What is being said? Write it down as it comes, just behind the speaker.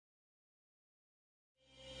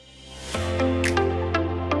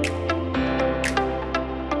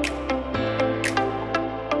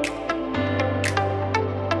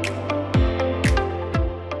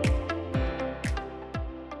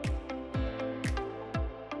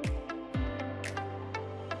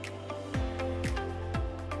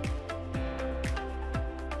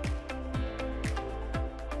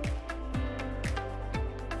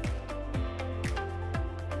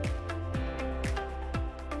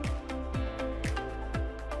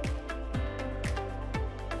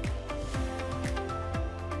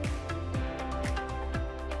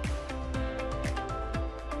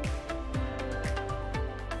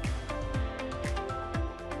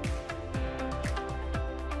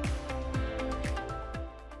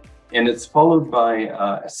And it's followed by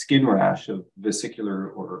a skin rash of vesicular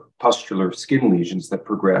or pustular skin lesions that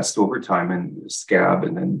progressed over time and scab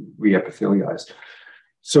and then reepithelialized.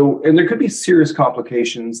 So, and there could be serious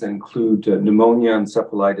complications that include pneumonia,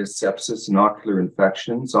 encephalitis, sepsis, and ocular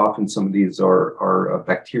infections. Often some of these are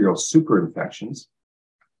bacterial superinfections.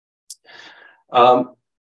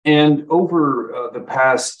 And over the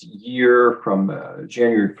past year, from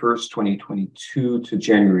January 1st, 2022 to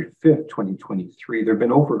January 5th, 2023, there have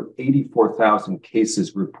been over 84,000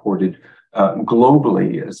 cases reported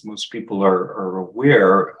globally. As most people are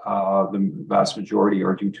aware, the vast majority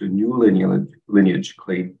are due to a new lineage,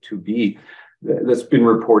 clade 2B, that's been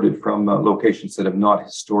reported from locations that have not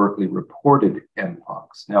historically reported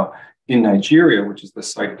Mpox. Now, in Nigeria, which is the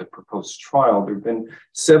site of the proposed trial, there have been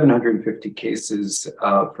 750 cases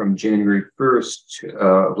from January 1st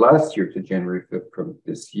of last year to January 5th from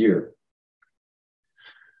this year.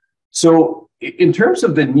 So in terms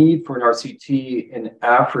of the need for an RCT in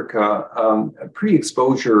Africa,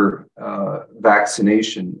 pre-exposure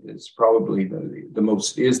vaccination is probably the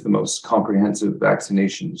most comprehensive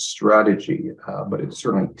vaccination strategy, but it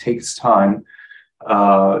certainly takes time.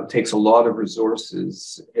 Takes a lot of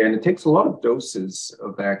resources, and it takes a lot of doses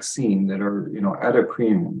of vaccine that are, at a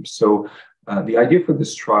premium. So the idea for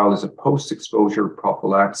this trial is a post-exposure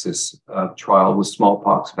prophylaxis trial with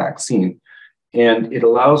smallpox vaccine, and it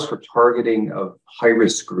allows for targeting of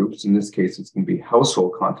high-risk groups. In this case, it's going to be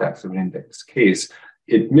household contacts of an index case.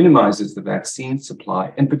 It minimizes the vaccine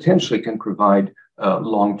supply and potentially can provide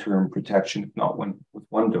long-term protection, if not with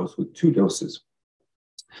one dose, with 2 doses.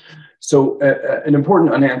 So an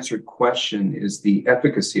important unanswered question is the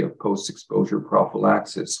efficacy of post-exposure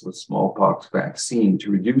prophylaxis with smallpox vaccine to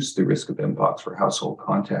reduce the risk of Mpox for household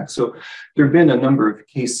contacts. So there have been a number of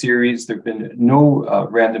case series. There have been no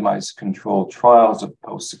randomized controlled trials of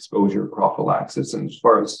post-exposure prophylaxis. And as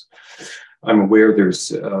far as I'm aware,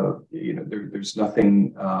 there's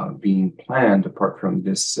nothing being planned apart from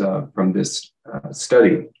this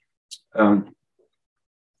study.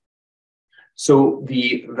 So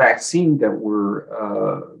the vaccine that we're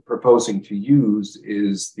proposing to use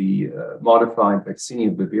is the modified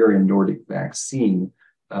Vaccinia Bavarian Nordic vaccine,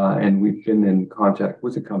 and we've been in contact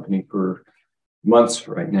with the company for months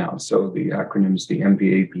right now. So the acronym is the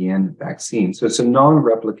MVA-BN vaccine. So it's a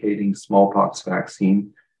non-replicating smallpox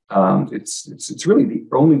vaccine. It's really the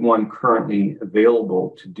only one currently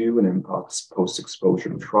available to do an Mpox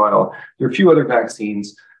post-exposure trial. There are a few other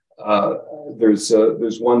vaccines.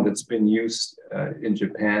 There's one that's been used in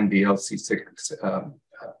Japan, the LC6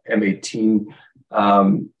 M18,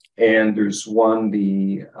 and there's one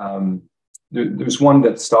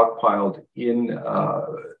that's stockpiled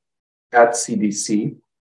at CDC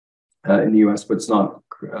in the US, but it's not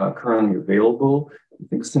currently available. I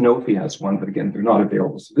think Sanofi has one, but again, they're not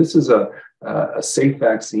available. So this is a safe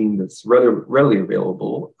vaccine that's readily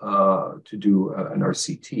available to do an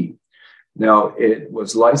RCT. Now, it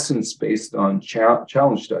was licensed based on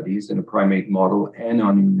challenge studies in a primate model and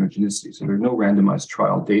on immunogenicity. So there are no randomized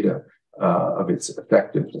trial data of its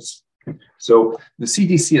effectiveness. So the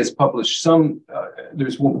CDC has published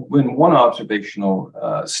there's been one observational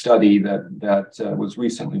study that was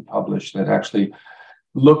recently published that actually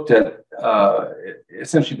looked at,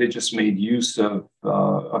 essentially they just made use of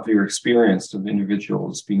their experience of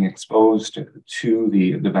individuals being exposed to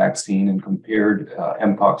the vaccine and compared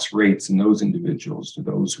Mpox rates in those individuals to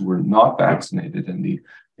those who were not vaccinated. And the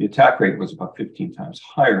attack rate was about 15 times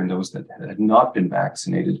higher in those that had not been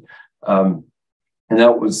vaccinated. And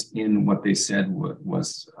that was in what they said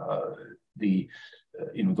was the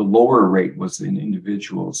lower rate was in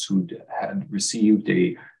individuals who had received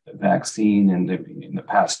a vaccine in the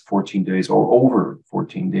past 14 days or over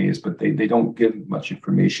 14 days, but they don't give much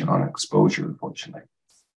information on exposure, unfortunately.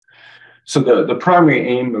 So the primary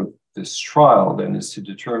aim of this trial then is to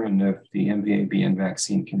determine if the MVA-BN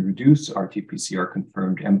vaccine can reduce RT-PCR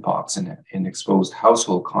confirmed Mpox in exposed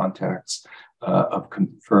household contacts of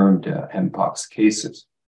confirmed Mpox cases.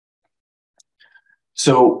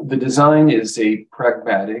 So the design is a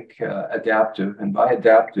pragmatic, adaptive, and by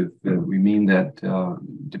adaptive, we mean that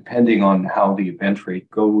depending on how the event rate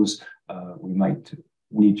goes, we might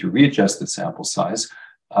need to readjust the sample size.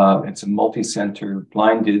 It's a multi-center,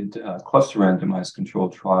 blinded, cluster randomized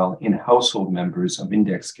controlled trial in household members of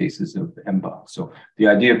index cases of Mpox. So the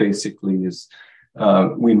idea basically is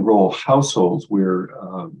we enroll households where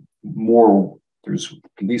there's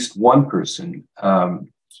at least one person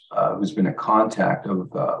who's been a contact of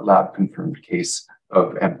a lab-confirmed case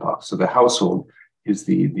of Mpox. So the household is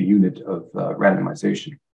the unit of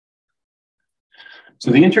randomization. So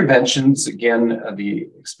the interventions, again, the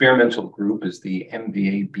experimental group is the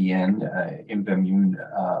MVA-BN, Imvamune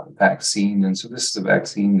vaccine. And so this is a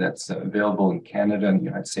vaccine that's available in Canada and the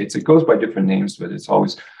United States. It goes by different names, but it's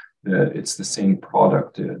always it's the same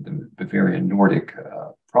product, the Bavarian Nordic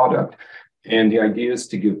product. And the idea is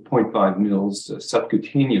to give 0.5 mils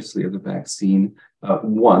subcutaneously of the vaccine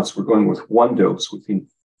once. We're going with one dose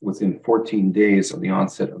within 14 days of the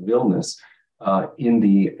onset of illness in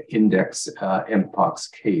the index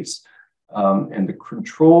Mpox case. And the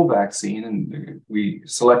control vaccine, and we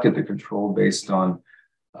selected the control based on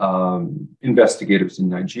investigators in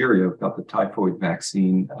Nigeria got the typhoid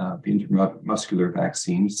vaccine, the intramuscular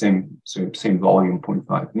vaccine, same volume,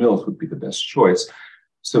 0.5 mils would be the best choice.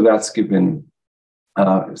 So that's given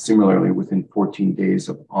similarly within 14 days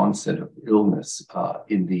of onset of illness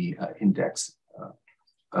in the index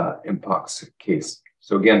Mpox case.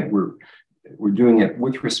 So again, we're doing it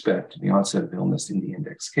with respect to the onset of illness in the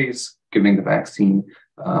index case, giving the vaccine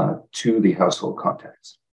to the household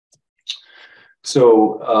contacts.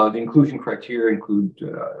 So the inclusion criteria include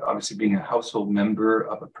obviously being a household member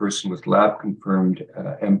of a person with lab-confirmed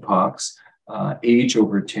Mpox, age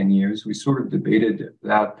over 10 years. We sort of debated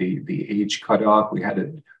that, the age cutoff. We had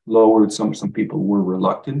it lowered. Some people were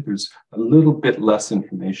reluctant. There's a little bit less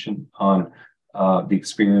information on the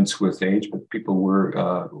experience with age, but people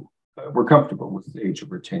were comfortable with age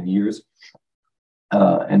over 10 years.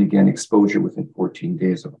 And again, exposure within 14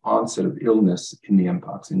 days of onset of illness in the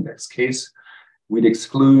Mpox index case. We'd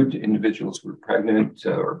exclude individuals who were pregnant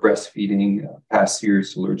or breastfeeding, past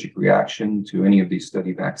years allergic reaction to any of these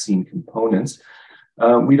study vaccine components.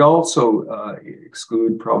 We'd also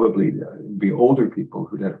exclude probably the older people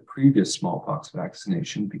who'd had a previous smallpox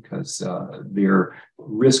vaccination because their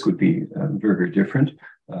risk would be very, very different,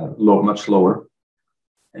 much lower.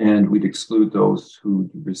 And we'd exclude those who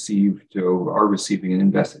received or are receiving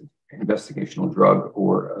an investigational drug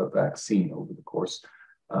or a vaccine over the course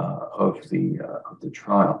of the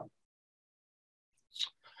trial.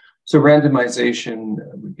 So randomization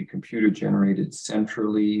would be computer generated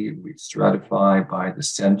centrally. We stratify by the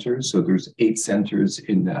centers. So there's 8 centers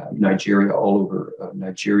in Nigeria, all over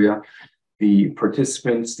Nigeria. The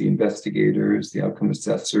participants, the investigators, the outcome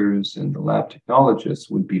assessors, and the lab technologists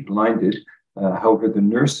would be blinded. However, the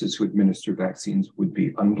nurses who administer vaccines would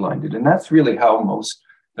be unblinded. And that's really how most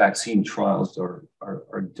vaccine trials are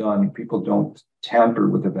done. People don't tamper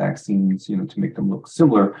with the vaccines, to make them look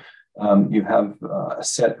similar. You have a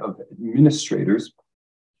set of administrators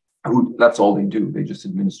who, that's all they do. They just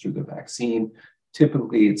administer the vaccine.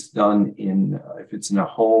 Typically, it's done if it's in a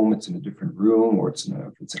home, it's in a different room, or if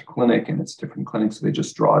it's a clinic and it's a different clinic. So they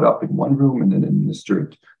just draw it up in one room and then administer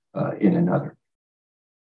it in another.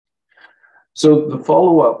 So the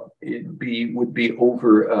follow-up would be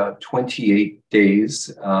over 28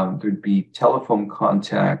 days. There'd be telephone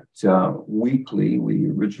contact weekly. We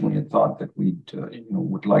originally had thought that we'd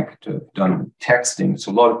would like to have done texting.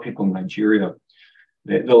 So a lot of people in Nigeria,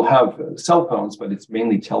 they'll have cell phones, but it's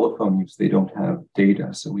mainly telephone use. They don't have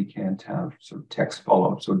data, so we can't have sort of text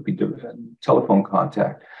follow-up. So it'd be telephone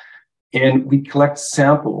contact, and we collect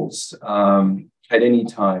samples at any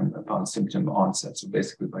time upon symptom onset. So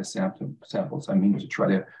basically by samples, I mean to try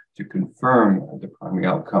to confirm the primary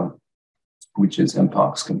outcome, which is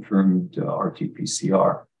Mpox confirmed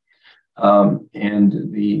RT-PCR.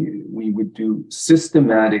 And we would do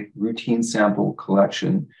systematic routine sample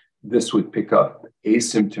collection. This would pick up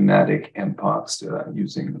asymptomatic Mpox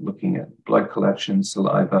looking at blood collection,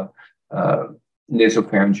 saliva,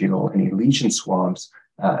 nasopharyngeal, any lesion swabs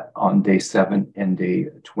on day 7 and day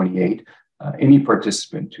 28. Any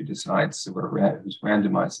participant who decides who's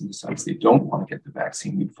randomized and decides they don't want to get the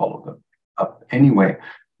vaccine, we'd follow them up anyway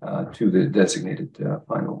to the designated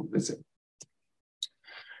final visit.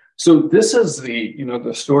 So this is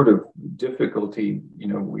the sort of difficulty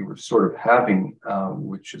we were sort of having,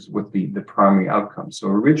 which is with the primary outcome. So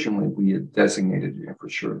originally we had designated for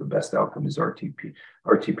sure the best outcome is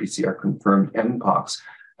RT-PCR confirmed Mpox.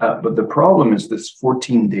 But the problem is this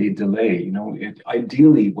 14-day delay.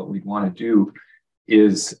 Ideally, what we'd want to do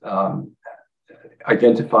is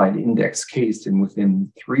identify an index case, and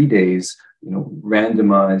within 3 days,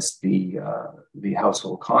 randomize the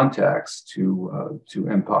household contacts to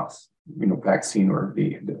Mpox, vaccine or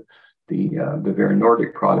the Bavarian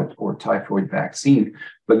Nordic product or typhoid vaccine.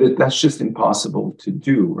 But that's just impossible to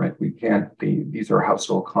do, right? We can't. These are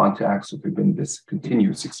household contacts, so there's been this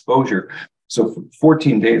continuous exposure. So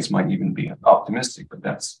 14 days might even be optimistic, but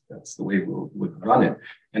that's the way we'd run it.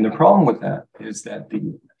 And the problem with that is that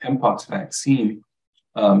the Mpox vaccine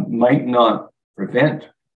might not prevent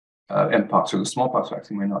Mpox or the smallpox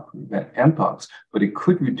vaccine might not prevent Mpox, but it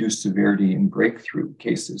could reduce severity in breakthrough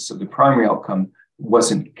cases. So the primary outcome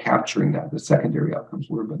wasn't capturing that. The secondary outcomes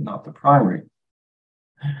were, but not the primary.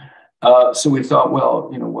 So we thought, well,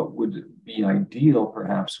 what would be ideal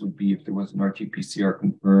perhaps would be if there was an RT-PCR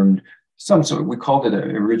confirmed, some sort of, we called it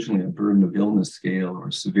originally a burden of illness scale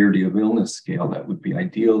or severity of illness scale. That would be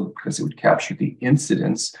ideal because it would capture the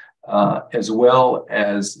incidence as well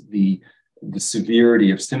as the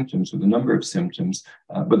severity of symptoms or the number of symptoms,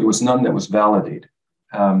 but there was none that was validated.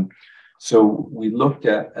 So we looked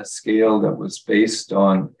at a scale that was based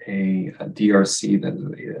on a DRC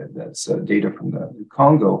that's data from the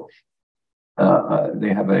Congo.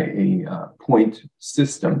 They have a point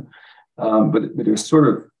system, but it was sort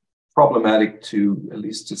of problematic to, at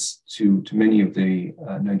least to many of the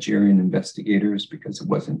Nigerian investigators, because it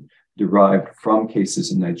wasn't derived from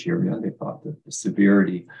cases in Nigeria. They thought that the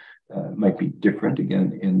severity might be different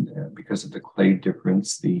again, because of the clade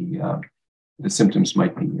difference. The symptoms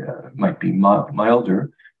might be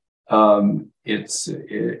milder.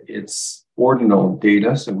 It's ordinal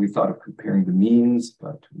data, so we thought of comparing the means,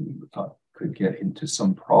 but we thought could get into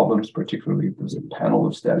some problems, particularly if there's a panel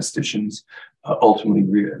of statisticians ultimately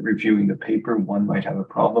reviewing the paper. One might have a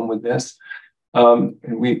problem with this. And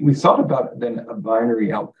we thought about then a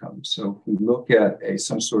binary outcome. So if we look at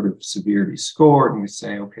some sort of severity score and we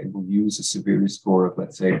say, okay, we'll use a severity score of,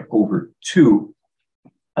 let's say, over 2,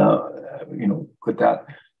 could that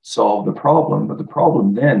solve the problem? But the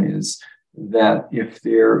problem then is that if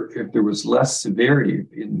there was less severity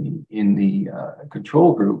in the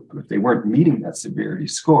control group, if they weren't meeting that severity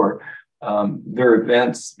score, their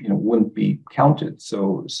events wouldn't be counted.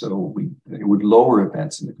 So it would lower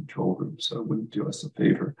events in the control group. So it wouldn't do us a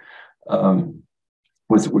favor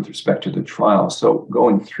with respect to the trial. So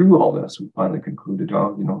going through all this, we finally concluded,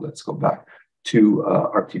 let's go back to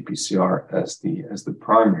RT-PCR as the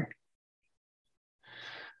primary.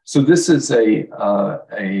 So this is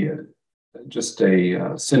just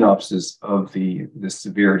a synopsis of the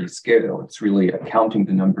severity scale. It's really counting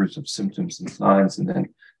the numbers of symptoms and signs, and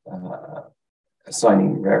then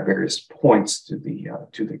assigning various points to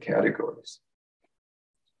the categories.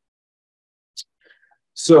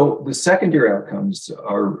 So the secondary outcomes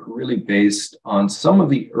are really based on some of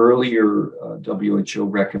the earlier WHO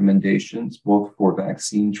recommendations, both for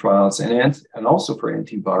vaccine trials and also for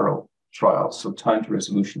antiviral trials. So time to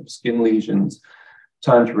resolution of skin lesions,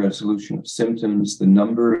 time to resolution of symptoms, the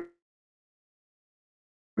number of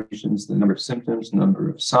symptoms, number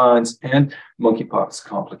of signs, and monkeypox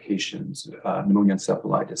complications, pneumonia,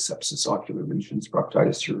 encephalitis, sepsis, ocular lesions,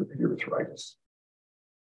 proctitis, urethritis.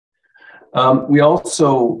 We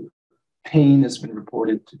also, pain has been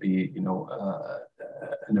reported to be,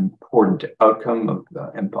 an important outcome of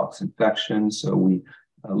Mpox infection. So we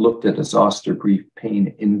looked at a zoster brief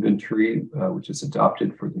pain inventory, which is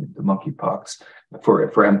adopted for the monkeypox. For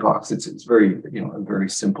Mpox, it's very, a very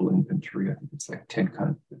simple inventory. I think it's like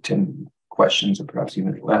 10 questions or perhaps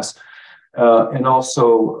even less. And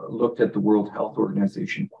also looked at the World Health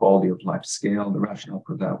Organization quality of life scale. The rationale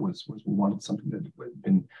for that was we wanted something that had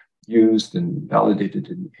been used and validated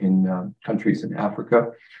in countries in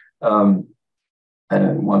Africa.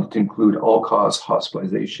 And wanted to include all-cause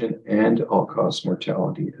hospitalization and all-cause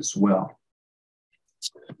mortality as well.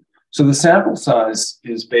 So the sample size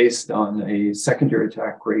is based on a secondary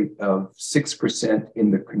attack rate of 6% in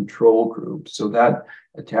the control group. So that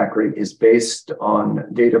attack rate is based on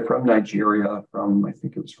data from Nigeria from, I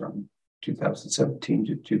think it was from 2017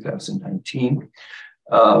 to 2019.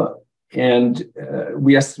 And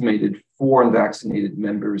we estimated 4 unvaccinated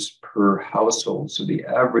members per household. So the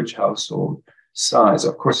average household size,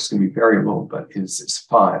 of course, it's going to be variable, but is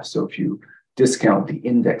 5. So if you discount the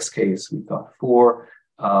index case, we thought 4,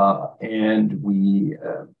 and we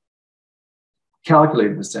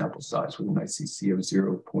calculated the sample size with an ICC of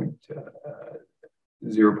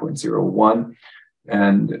 0.01,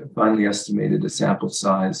 and finally estimated a sample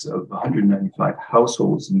size of 195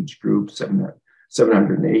 households in each group,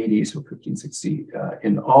 780, so 1560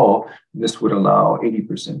 in all. This would allow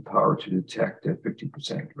 80% power to detect a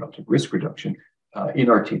 50% relative risk reduction in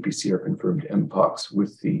RT-PCR confirmed Mpox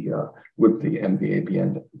with the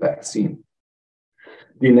MVABN vaccine.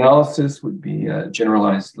 The analysis would be a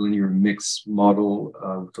generalized linear mix model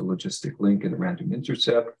of the logistic link and the random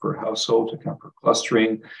intercept per household to account for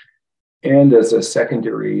clustering. And as a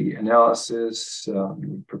secondary analysis,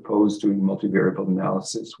 we proposed doing multivariable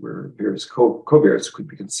analysis where various covariates could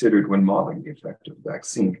be considered when modeling the effect of the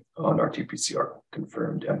vaccine on RT-PCR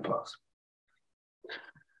confirmed Mpox.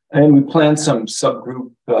 And we planned some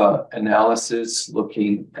subgroup analysis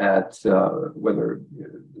looking at whether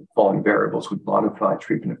the following variables would modify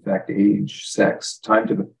treatment effect: age, sex, time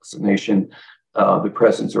to vaccination, the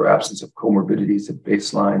presence or absence of comorbidities at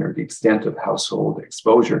baseline, or the extent of household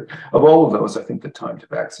exposure. Of all of those, I think the time to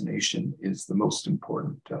vaccination is the most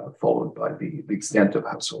important, followed by the extent of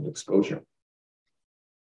household exposure.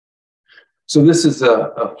 So this is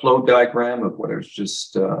a flow diagram of what I was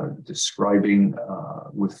just describing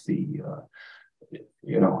with the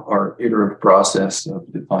our iterative process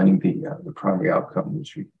of defining the primary outcome,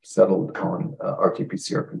 which we settled on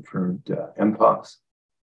RT-PCR confirmed Mpox.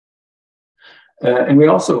 And we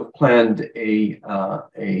also planned a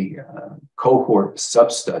cohort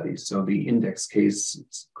sub-study. So the index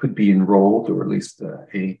case could be enrolled, or at least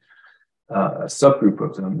a subgroup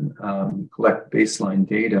of them, collect baseline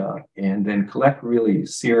data, and then collect really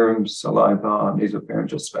serum, saliva,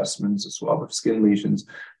 nasopharyngeal specimens, a swab of skin lesions,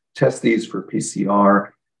 test these for PCR,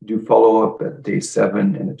 do follow-up at day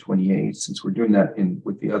 7 and at 28, since we're doing that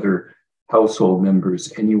with the other household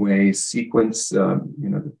members anyway, sequence,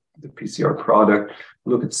 the PCR product,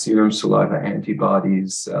 look at serum, saliva,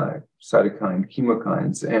 antibodies, cytokine,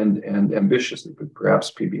 chemokines, and ambitiously, but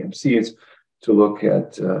perhaps PBMCs, to look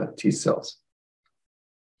at T cells.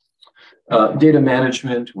 Data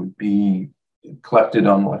management would be collected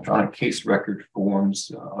on electronic case record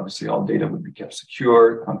forms. Obviously, all data would be kept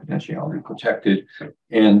secure, confidentiality protected,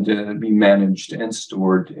 and be managed and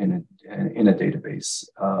stored in a database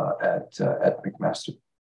at McMaster.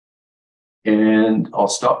 And I'll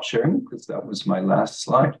stop sharing because that was my last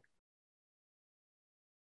slide.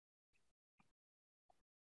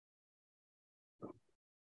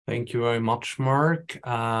 Thank you very much, Mark.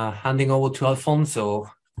 Handing over to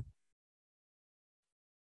Alfonso.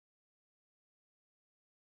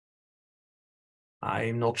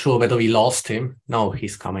 I'm not sure whether we lost him. No,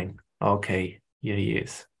 he's coming. Okay, here he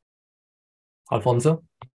is. Alfonso?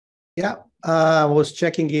 Yeah, I was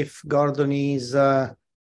checking if Gordon is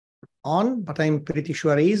on, but I'm pretty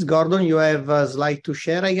sure he is. Gordon, you have a slide to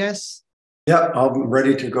share, I guess? Yeah, I'm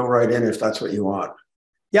ready to go right in if that's what you want.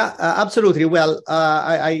 Yeah, absolutely. Well,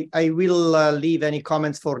 I will leave any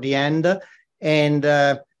comments for the end. And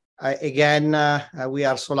again, we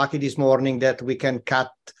are so lucky this morning that we can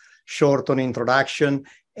cut short on introduction.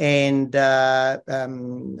 And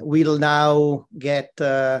we'll now get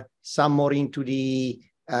some more into the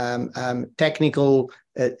technical,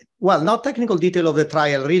 well, not technical detail of the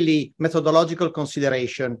trial, really methodological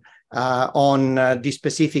consideration on the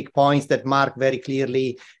specific points that Mark very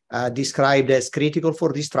clearly described as critical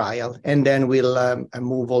for this trial. And then we'll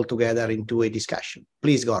move all together into a discussion.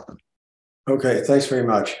 Please, Gordon. Okay, thanks very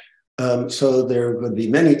much. So there would be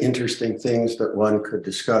many interesting things that one could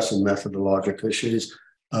discuss in methodological issues,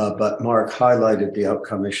 but Mark highlighted the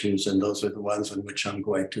outcome issues, and those are the ones on which I'm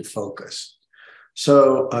going to focus.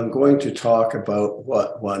 So I'm going to talk about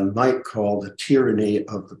what one might call the tyranny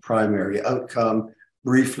of the primary outcome,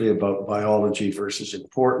 briefly about biology versus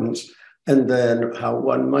importance, and then how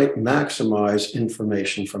one might maximize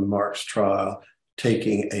information from Mark's trial,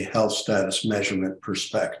 taking a health status measurement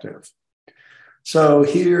perspective. So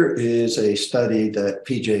here is a study that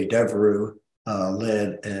P.J. Devereux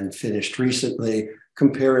led and finished recently,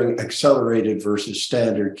 comparing accelerated versus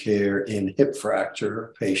standard care in hip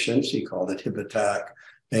fracture patients. He called it HIP-ATTACK,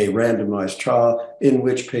 a randomized trial in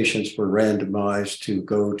which patients were randomized to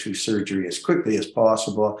go to surgery as quickly as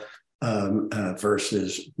possible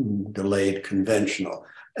versus delayed conventional.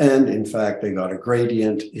 And in fact, they got a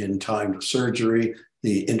gradient in time to surgery.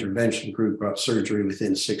 The intervention group got surgery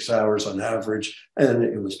within 6 hours on average, and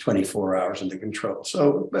it was 24 hours in the control.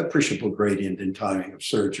 So appreciable gradient in timing of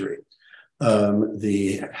surgery.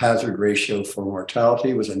 The hazard ratio for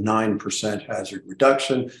mortality was a 9% hazard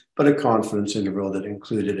reduction, but a confidence interval that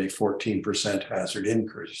included a 14% hazard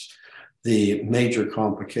increase. The major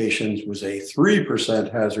complications was a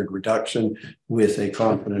 3% hazard reduction with a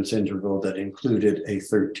confidence interval that included a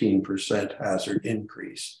 13% hazard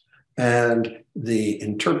increase. And the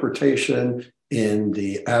interpretation in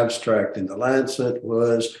the abstract in the Lancet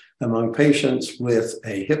was, among patients with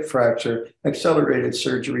a hip fracture, accelerated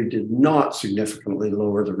surgery did not significantly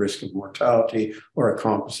lower the risk of mortality or a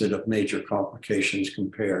composite of major complications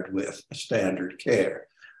compared with standard care.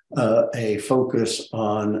 A focus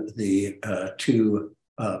on the two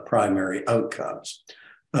primary outcomes.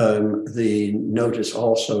 The notice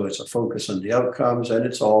also is a focus on the outcomes, and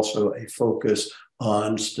it's also a focus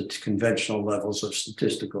on conventional levels of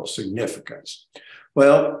statistical significance.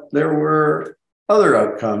 Well, there were other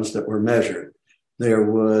outcomes that were measured. There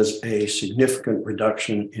was a significant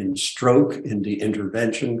reduction in stroke in the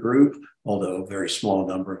intervention group, although a very small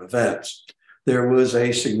number of events. There was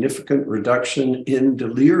a significant reduction in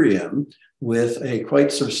delirium with a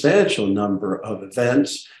quite substantial number of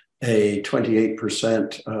events, a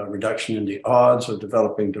 28% reduction in the odds of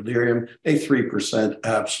developing delirium, a 3%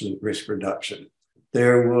 absolute risk reduction.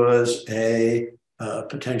 There was a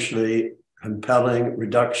potentially compelling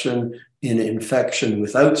reduction in infection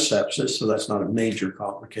without sepsis, so that's not a major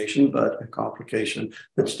complication, but a complication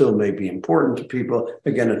that still may be important to people.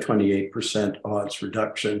 Again, a 28% odds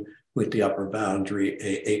reduction with the upper boundary,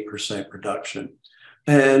 a 8% reduction.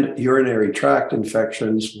 And urinary tract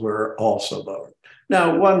infections were also lower.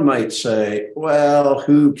 Now, one might say, well,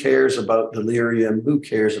 who cares about delirium? Who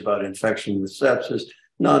cares about infection with sepsis?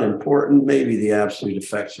 Not important. Maybe the absolute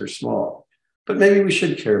effects are small. But maybe we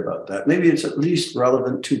should care about that. Maybe it's at least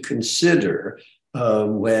relevant to consider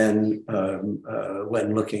when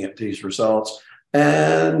looking at these results.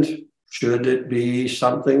 And should it be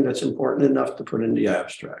something that's important enough to put in the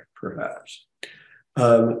abstract? Perhaps.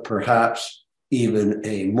 Perhaps even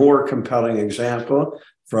a more compelling example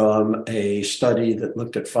from a study that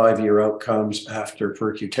looked at 5-year outcomes after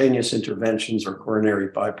percutaneous interventions or coronary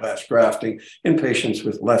bypass grafting in patients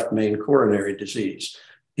with left main coronary disease.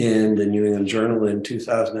 In the New England Journal in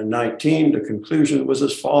 2019, the conclusion was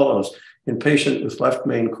as follows. In patients with left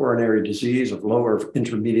main coronary disease of lower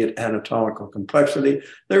intermediate anatomical complexity,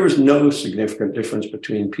 there was no significant difference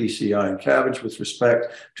between PCI and CABG with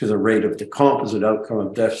respect to the rate of the composite outcome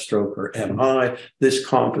of death, stroke, or MI. This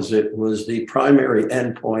composite was the primary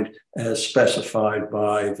endpoint as specified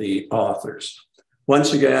by the authors.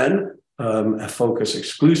 Once again, a focus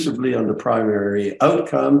exclusively on the primary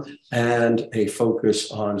outcome and a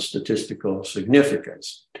focus on statistical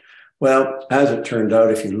significance. Well, as it turned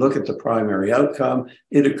out, if you look at the primary outcome,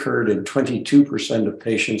 it occurred in 22% of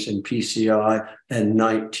patients in PCI and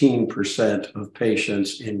 19% of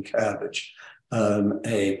patients in CABG.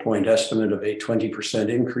 A point estimate of a 20%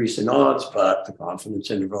 increase in odds, but the confidence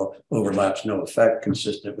interval overlaps no effect,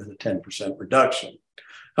 consistent with a 10% reduction.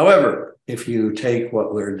 However, if you take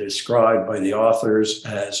what were described by the authors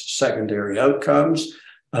as secondary outcomes,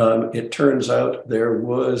 it turns out there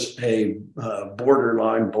was a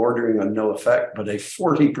borderline bordering on no effect, but a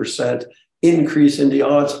 40% increase in the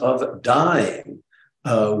odds of dying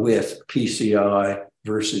with PCI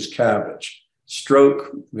versus CABG.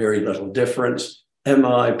 Stroke, very little difference.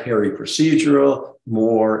 MI, peri-procedural,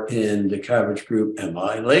 more in the CABG group.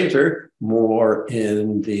 MI later, more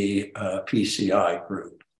in the PCI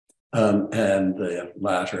group. And the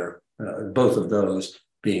latter, both of those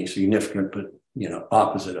being significant, but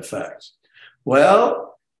opposite effects.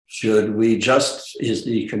 Well, should we is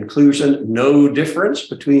the conclusion no difference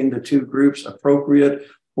between the two groups appropriate?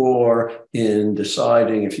 Or in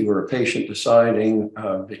deciding, if you were a patient deciding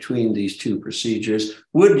between these two procedures,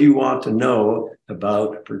 would you want to know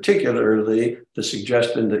about particularly the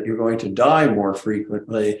suggestion that you're going to die more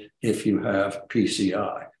frequently if you have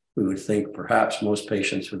PCI? We would think perhaps most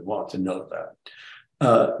patients would want to know that.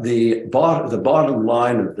 The bottom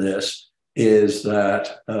line of this is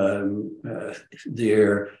that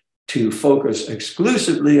they're to focus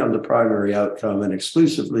exclusively on the primary outcome and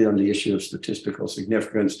exclusively on the issue of statistical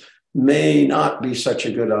significance may not be such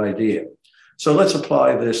a good idea. So let's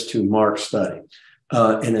apply this to Mark's study.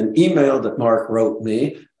 In an email that Mark wrote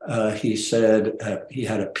me, he said he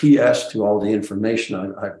had a PS to all the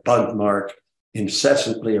information. I bugged Mark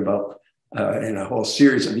incessantly about in a whole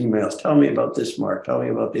series of emails. Tell me about this, Mark. Tell me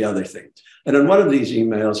about the other thing. And in one of these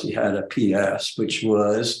emails, he had a PS, which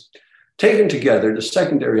was, taken together, the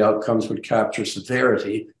secondary outcomes would capture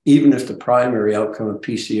severity, even if the primary outcome of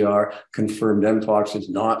PCR confirmed Mpox is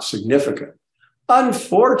not significant.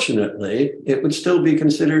 Unfortunately, it would still be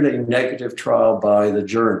considered a negative trial by the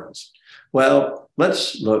journals. Well,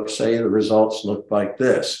 let's say the results look like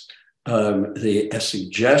this. A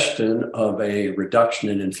suggestion of a reduction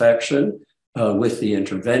in infection with the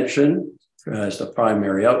intervention as the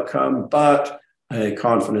primary outcome, but a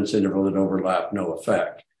confidence interval that overlapped no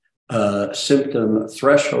effect. Symptom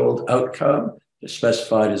threshold outcome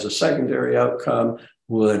specified as a secondary outcome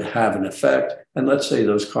would have an effect. And let's say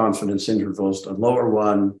those confidence intervals, the lower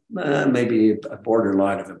one, maybe a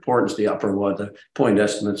borderline of importance, the upper one, the point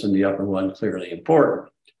estimates in the upper one, clearly important.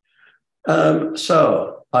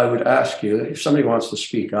 So I would ask you, if somebody wants to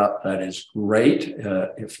speak up, that is great.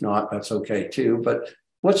 If not, that's okay too. But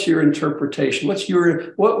what's your interpretation?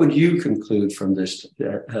 What would you conclude from this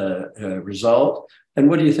result? And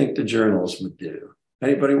what do you think the journals would do?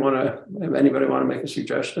 Anybody want to make a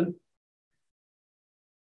suggestion?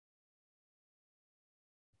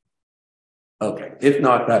 Okay, if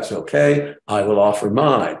not, that's okay. I will offer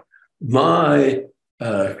mine. My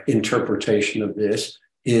interpretation of this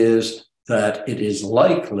is that it is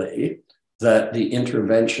likely that the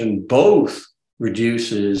intervention both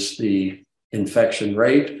reduces the infection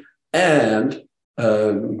rate and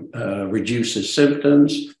reduces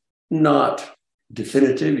symptoms. Not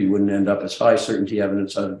definitive, you wouldn't end up as high certainty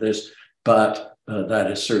evidence out of this, but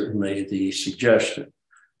that is certainly the suggestion.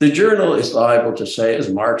 The journal is liable to say,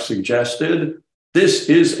 as Mark suggested, this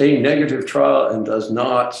is a negative trial and does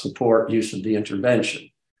not support use of the intervention,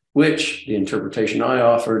 which the interpretation I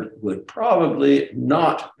offered would probably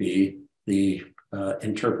not be the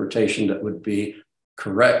interpretation that would be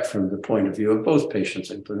correct from the point of view of both patients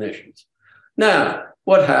and clinicians. Now,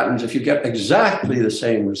 what happens if you get exactly the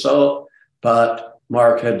same result, but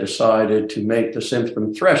Mark had decided to make the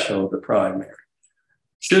symptom threshold the primary?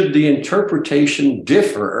 Should the interpretation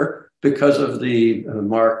differ because of the,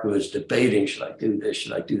 Mark was debating, should I do this,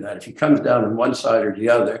 should I do that? If he comes down on one side or the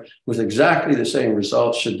other with exactly the same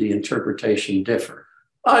results, should the interpretation differ?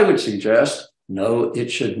 I would suggest, no,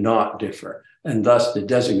 it should not differ. And thus the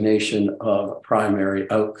designation of primary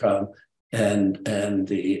outcome and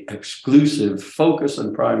the exclusive focus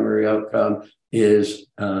on primary outcome is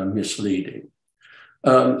misleading.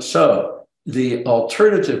 So the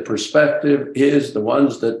alternative perspective is the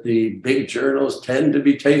ones that the big journals tend to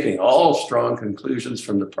be taking, all strong conclusions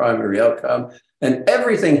from the primary outcome, and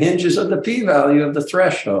everything hinges on the p-value of the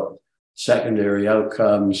threshold. Secondary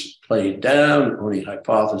outcomes played down, only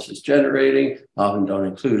hypothesis generating, often don't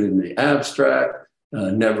include it in the abstract,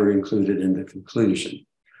 never included in the conclusion.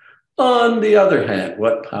 On the other hand,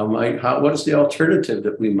 what is the alternative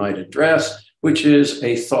that we might address, which is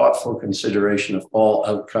a thoughtful consideration of all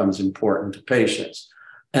outcomes important to patients?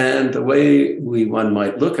 And the way one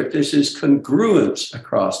might look at this is congruence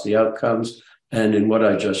across the outcomes. And in what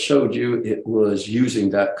I just showed you, it was using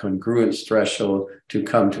that congruence threshold to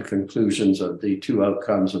come to conclusions of the two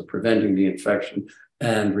outcomes of preventing the infection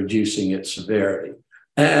and reducing its severity.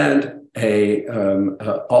 And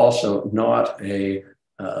also not a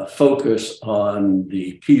focus on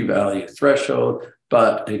the p-value threshold,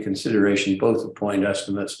 but a consideration both of point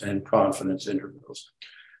estimates and confidence intervals.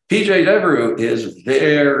 P.J. Devereux is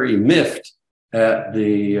very miffed at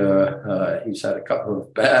the, he's had a couple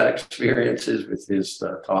of bad experiences with his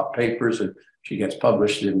top papers, and she gets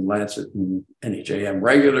published in Lancet and NEJM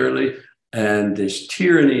regularly. And this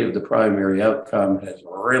tyranny of the primary outcome has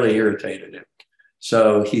really irritated him.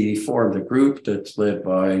 So he formed a group that's led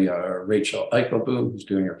by Rachel Eichelboom, who's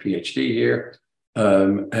doing her PhD here,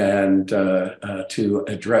 to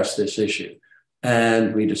address this issue.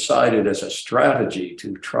 And we decided as a strategy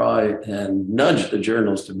to try and nudge the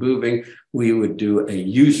journals to moving, we would do a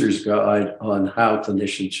user's guide on how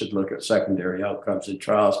clinicians should look at secondary outcomes in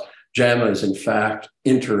trials. JAMA is in fact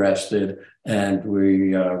interested, and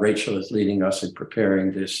Rachel is leading us in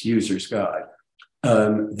preparing this user's guide.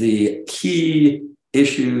 The key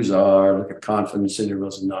issues are look at confidence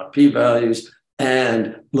intervals and not p-values,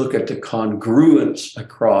 and look at the congruence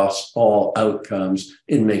across all outcomes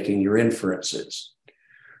in making your inferences.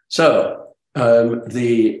 So,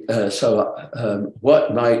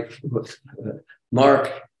 what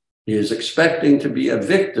Mark is expecting to be a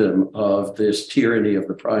victim of this tyranny of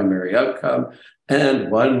the primary outcome, and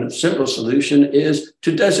one simple solution is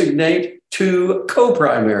to designate two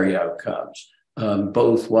co-primary outcomes.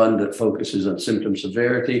 Both one that focuses on symptom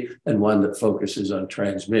severity and one that focuses on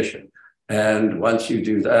transmission. And once you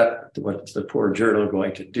do that, what's the poor journal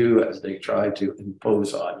going to do as they try to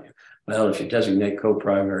impose on you? Well, if you designate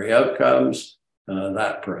co-primary outcomes,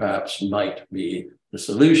 that perhaps might be the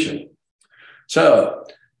solution. So,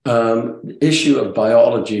 the issue of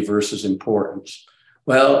biology versus importance.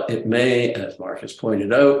 Well, it may, as Mark has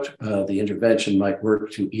pointed out, the intervention might work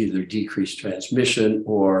to either decrease transmission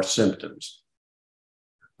or symptoms.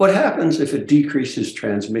 What happens if it decreases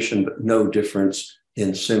transmission but no difference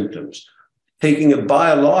in symptoms? Taking a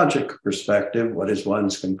biologic perspective, what is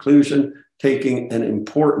one's conclusion? Taking an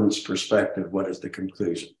importance perspective, what is the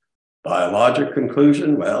conclusion? Biologic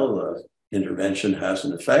conclusion, well, the intervention has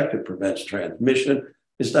an effect, it prevents transmission.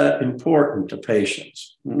 Is that important to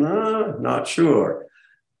patients? No, not sure.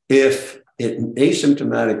 If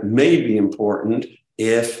asymptomatic may be important,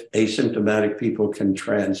 if asymptomatic people can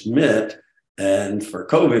transmit, and for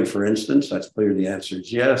COVID, for instance, that's clear the answer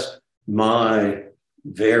is yes. My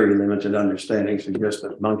very limited understanding suggests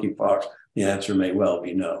that monkeypox, the answer may well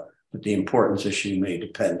be no, but the importance issue may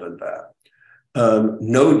depend on that.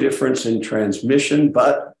 No difference in transmission,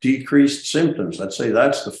 but decreased symptoms. Let's say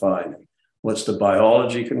that's the finding. What's the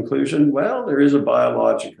biology conclusion? Well, there is a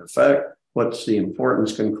biologic effect. What's the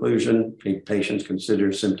importance conclusion? Patients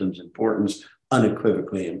consider symptoms importance,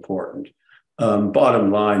 unequivocally important.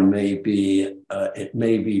 Bottom line may be, it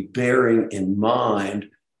may be bearing in mind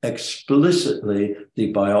explicitly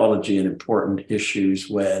the biology and important issues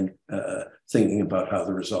when thinking about how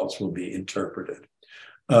the results will be interpreted.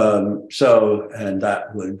 And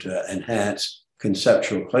that would enhance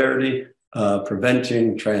conceptual clarity.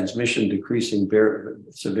 Preventing transmission, decreasing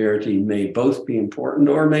severity may both be important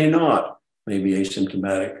or may not. Maybe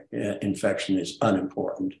asymptomatic infection is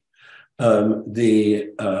unimportant.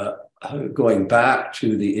 Going back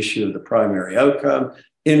to the issue of the primary outcome,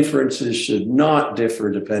 inferences should not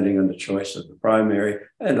differ depending on the choice of the primary,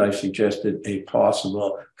 and I've suggested a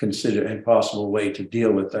possible way to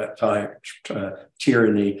deal with that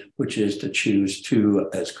tyranny, which is to choose two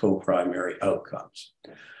as co-primary outcomes.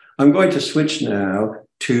 I'm going to switch now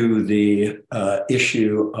to the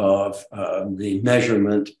issue of the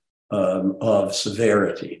measurement of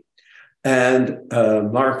severity. And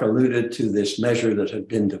Mark alluded to this measure that had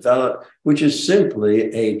been developed, which is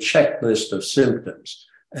simply a checklist of symptoms.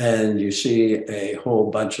 And you see a whole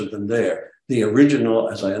bunch of them there. The original,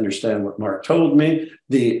 as I understand what Mark told me,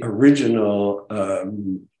 the original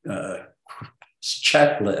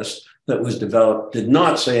checklist that was developed did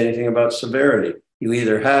not say anything about severity. You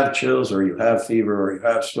either have chills or you have fever or you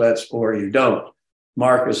have sweats or you don't.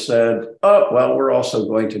 Mark has said, oh, well, we're also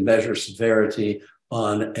going to measure severity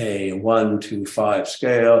on a 1 to 5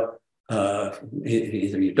 scale.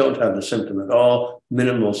 Either you don't have the symptom at all,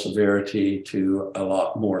 minimal severity to a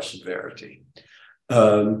lot more severity.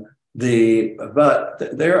 But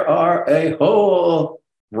there are a whole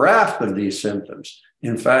raft of these symptoms.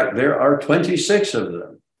 In fact, there are 26 of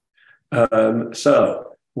them. So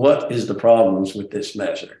what is the problems with this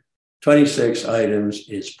measure? 26 items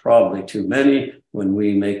is probably too many. When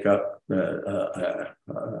we make up,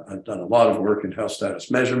 I've done a lot of work in health status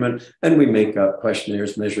measurement, and we make up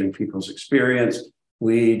questionnaires measuring people's experience.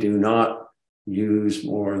 We do not use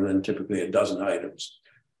more than typically a dozen items.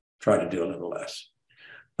 Try to do a little less.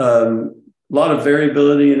 A lot of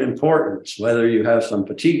variability in importance, whether you have some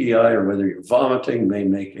petechiae or whether you're vomiting may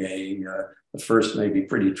make the first may be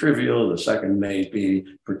pretty trivial, the second may be,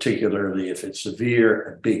 particularly if it's severe,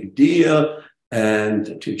 a big deal,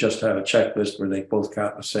 and to just have a checklist where they both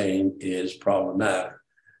count the same is problematic.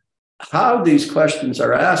 How these questions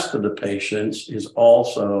are asked to the patients is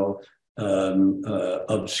also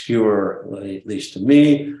obscure, at least to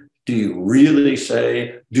me. Do you really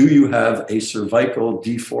say, do you have a cervical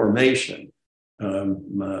deformation?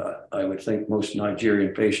 I would think most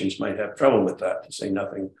Nigerian patients might have trouble with that, to say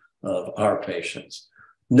nothing of our patients.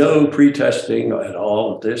 No pre-testing at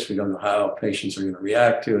all of this. We don't know how patients are going to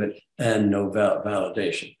react to it, and no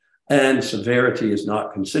validation. And severity is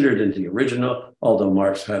not considered in the original, although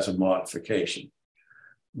Mark's has a modification.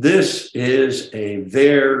 This is a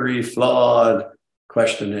very flawed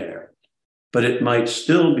questionnaire, but it might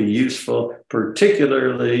still be useful,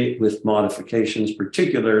 particularly with modifications,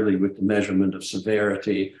 particularly with the measurement of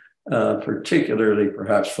severity, particularly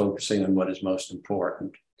perhaps focusing on what is most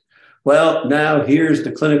important. Well, now here's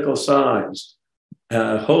the clinical signs,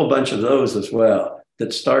 a whole bunch of those as well,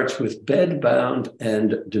 that starts with bedbound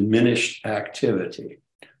and diminished activity.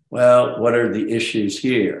 Well, what are the issues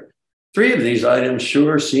here? 3 of these items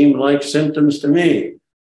sure seem like symptoms to me.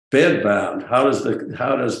 Bedbound, how does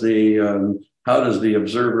the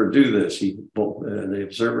observer do this? The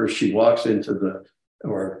observer, she walks into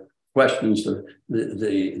or questions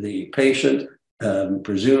the patient.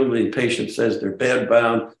 Presumably the patient says they're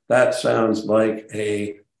bedbound. That sounds like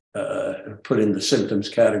put in the symptoms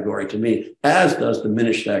category to me, as does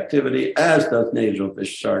diminished activity, as does nasal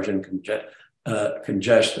discharge and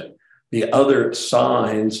congestion. The other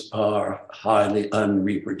signs are highly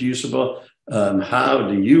unreproducible. How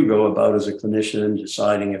do you go about as a clinician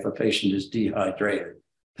deciding if a patient is dehydrated?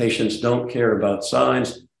 Patients don't care about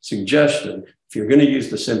signs. Suggestion, if you're going to use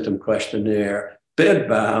the symptom questionnaire,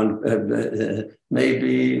 bedbound may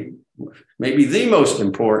be the most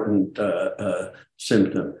important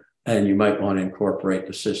symptom, and you might want to incorporate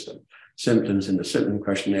the symptoms in the symptom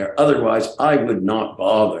questionnaire. Otherwise, I would not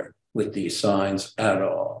bother with these signs at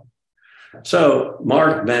all. So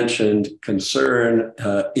Mark mentioned concern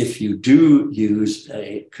if you do use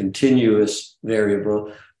a continuous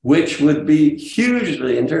variable, which would be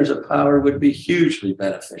hugely, in terms of power, would be hugely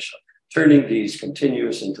beneficial. Turning these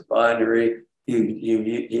continuous into binary,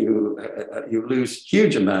 you lose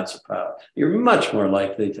huge amounts of power. You're much more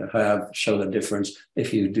likely to show the difference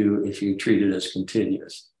if you treat it as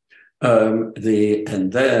continuous. And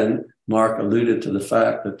then Mark alluded to the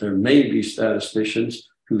fact that there may be statisticians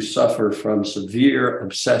who suffer from severe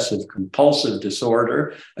obsessive compulsive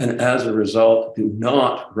disorder, and as a result do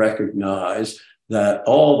not recognize that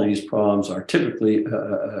all these problems are typically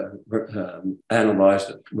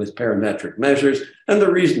analyzed with parametric measures. And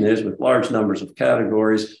the reason is, with large numbers of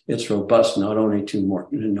categories, it's robust not only to more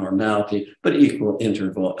normality, but equal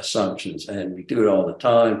interval assumptions. And we do it all the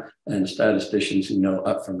time. And statisticians who know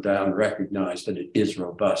up from down recognize that it is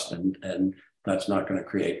robust, and that's not going to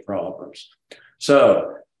create problems.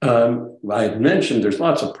 So I had mentioned there's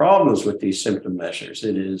lots of problems with these symptom measures.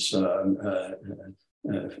 It is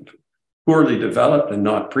poorly developed and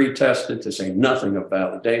not pre-tested, to say nothing of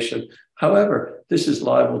validation. However, this is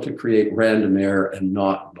liable to create random error and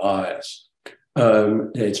not bias.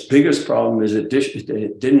 Its biggest problem is it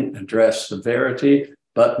didn't address severity,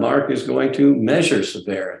 but Mark is going to measure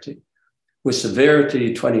severity. With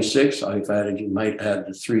severity 26, I've added, you might add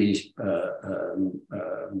the three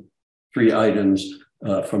items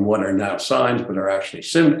from what are now signs, but are actually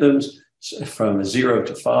symptoms. From a 0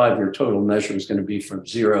 to 5, your total measure is going to be from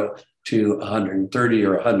 0 to 130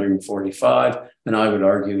 or 145. And I would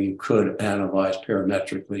argue you could analyze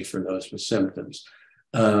parametrically for those with symptoms.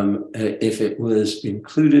 If it was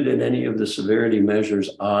included in any of the severity measures,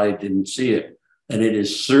 I didn't see it. And it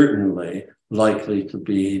is certainly likely to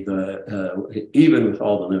be even with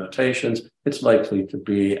all the limitations, it's likely to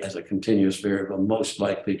be, as a continuous variable, most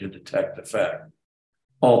likely to detect effect.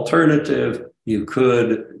 Alternative, you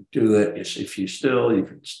could do it if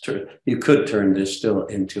you could turn this still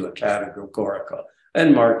into a categorical.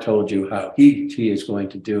 And Mark told you how he is going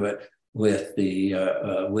to do it with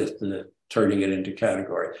the turning it into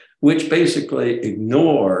category, which basically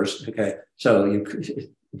ignores. Okay, so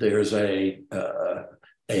there's a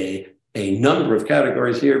number of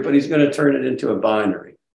categories here, but he's going to turn it into a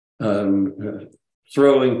binary,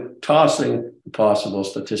 tossing possible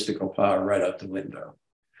statistical power right out the window.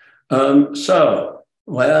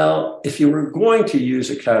 Well, if you were going to use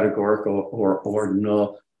a categorical or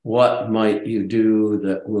ordinal, what might you do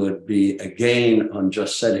that would be a gain on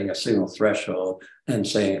just setting a single threshold and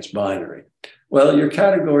saying it's binary? Well, your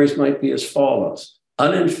categories might be as follows: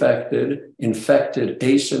 uninfected, infected,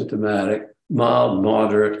 asymptomatic, mild,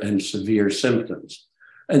 moderate, and severe symptoms.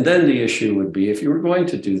 And then the issue would be, if you were going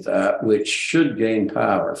to do that, which should gain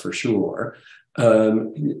power for sure,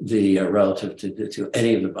 relative to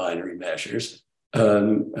any of the binary measures,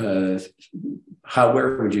 where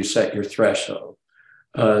would you set your threshold?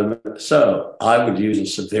 So I would use a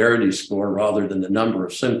severity score rather than the number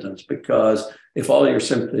of symptoms, because if all your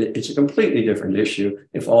symptoms, it's a completely different issue.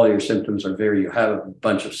 If all your symptoms are you have a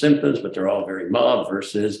bunch of symptoms, but they're all very mild,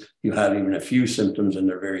 versus you have even a few symptoms and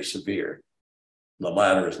they're very severe. The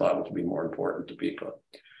latter is liable to be more important to people.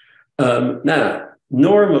 Now,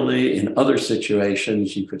 normally in other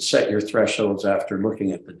situations, you could set your thresholds after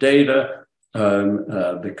looking at the data,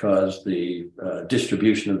 because the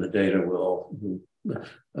distribution of the data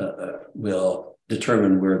will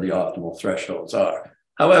determine where the optimal thresholds are.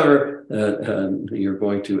 However, you're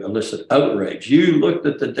going to elicit outrage. You looked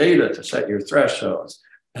at the data to set your thresholds,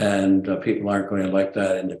 and people aren't going to like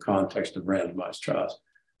that in the context of randomized trials.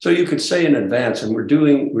 So you could say in advance, and we're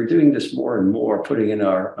doing this more and more, putting in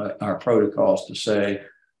our protocols to say,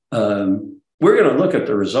 we're going to look at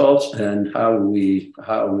the results, and how we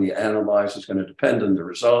analyze is going to depend on the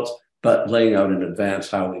results, but laying out in advance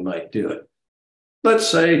how we might do it. Let's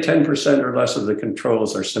say 10% or less of the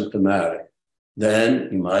controls are symptomatic. Then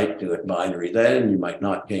you might do it binary. Then you might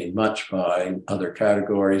not gain much by other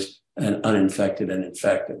categories, and uninfected and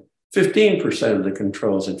infected. 15% of the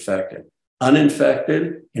controls infected.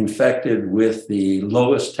 Uninfected, infected with the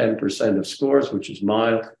lowest 10% of scores, which is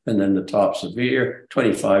mild, and then the top severe.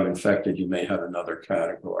 25 infected, you may have another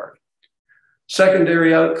category.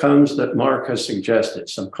 Secondary outcomes that Mark has suggested,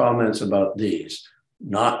 some comments about these.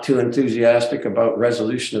 Not too enthusiastic about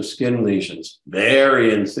resolution of skin lesions.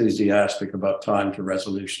 Very enthusiastic about time to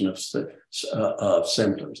resolution of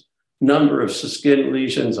symptoms. Number of skin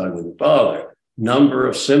lesions, I wouldn't bother. Number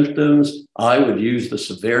of symptoms, I would use the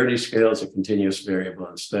severity scale as a continuous variable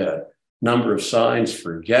instead. Number of signs,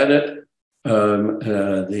 forget it.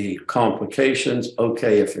 The complications,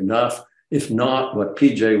 okay, if enough. If not, what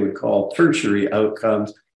PJ would call tertiary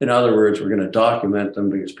outcomes. In other words, we're going to document them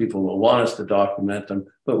because people will want us to document them,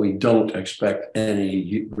 but we don't expect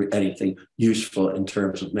anything useful in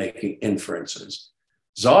terms of making inferences.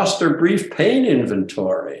 Zoster brief pain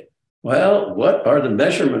inventory. Well, what are the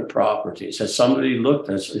measurement properties? Has somebody looked,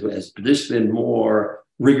 has this been more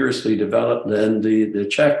rigorously developed than the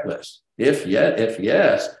checklist? If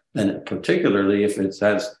yes, and particularly if it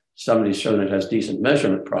has, somebody's shown it has decent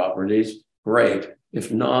measurement properties, great.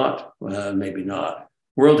 If not, maybe not.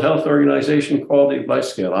 World Health Organization Quality of Life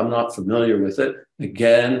Scale. I'm not familiar with it.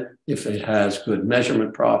 Again, if it has good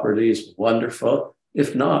measurement properties, wonderful.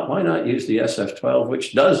 If not, why not use the SF-12,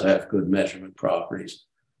 which does have good measurement properties?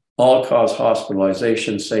 All-cause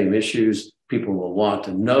hospitalization, same issues. People will want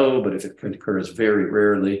to know, but if it occurs very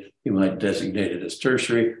rarely, you might designate it as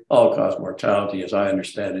tertiary. All-cause mortality, as I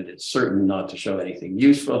understand it, it's certain not to show anything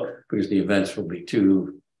useful because the events will be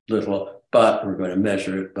too little, but we're going to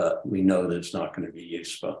measure it, but we know that it's not going to be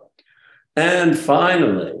useful. And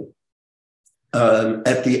finally,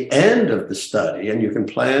 at the end of the study, and you can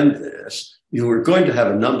plan this, you are going to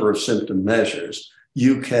have a number of symptom measures.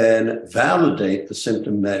 You can validate the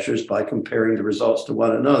symptom measures by comparing the results to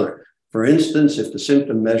one another. For instance, if the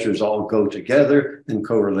symptom measures all go together and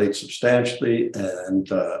correlate substantially and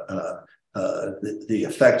the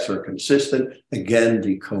effects are consistent, again,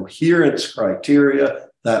 the coherence criteria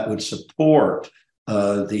that would support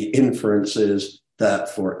the inferences that,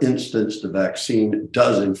 for instance, the vaccine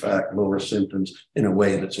does in fact lower symptoms in a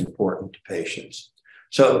way that's important to patients.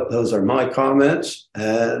 So those are my comments,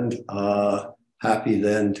 and happy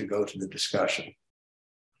then to go to the discussion.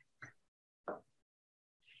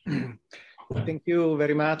 Thank you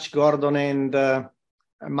very much, Gordon and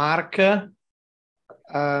Mark.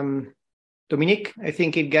 Dominique, I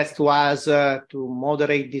think it gets to us to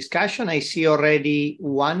moderate discussion. I see already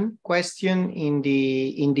one question in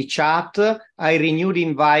the chat. I renewed the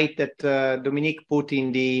invite that Dominique put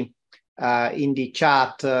in the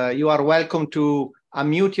chat. You are welcome to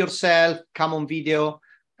unmute yourself, come on video,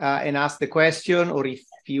 and ask the question, or if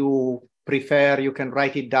you prefer, you can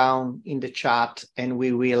write it down in the chat, and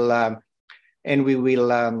we will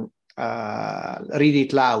read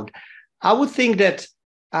it loud. I would think that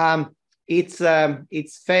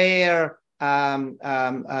it's fair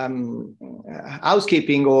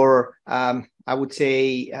housekeeping, or I would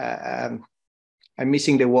say I'm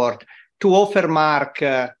missing the word, to offer Mark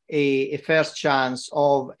a first chance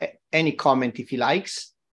of any comment if he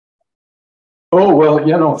likes. Oh,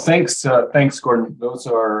 well, thanks, Gordon. Those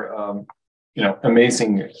are,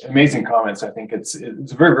 amazing comments. I think it's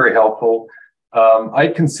very, very helpful. I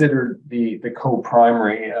considered the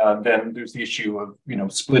co-primary. Then there's the issue of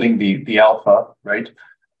splitting the alpha, right?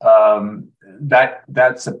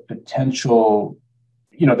 That's a potential.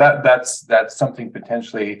 That's something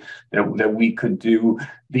potentially that we could do.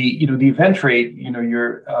 The event rate.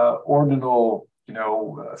 Your ordinal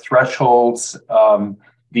thresholds.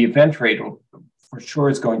 The event rate for sure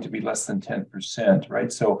is going to be less than 10%,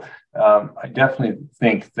 right? So I definitely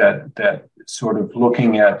think that sort of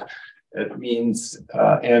looking at means,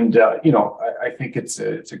 I think it's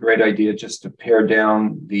a great idea just to pare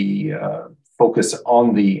down the focus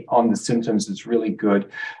on the symptoms is really good.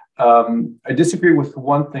 I disagree with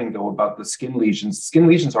one thing though about the skin lesions. Skin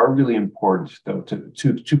lesions are really important though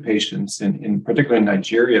to patients in particularly in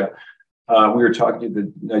Nigeria. We were talking to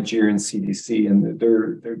the Nigerian CDC, and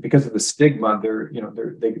they're because of the stigma,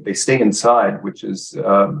 they stay inside, which is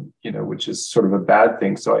sort of a bad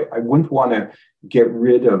thing. So I wouldn't want to get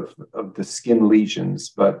rid of the skin lesions,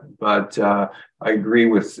 but I agree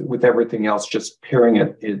with everything else, just paring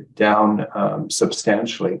it down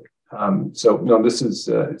substantially. So no, this is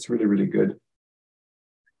it's really, really good.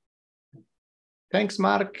 Thanks,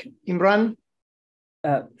 Mark. Imran?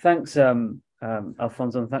 Thanks,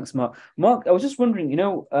 Alfonso, and thanks, Mark. Mark, I was just wondering,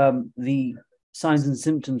 the signs and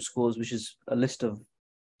symptoms scores, which is a list of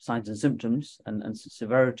signs and symptoms and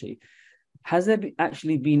severity. Has there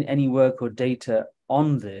actually been any work or data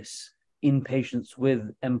on this in patients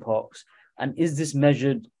with Mpox? And is this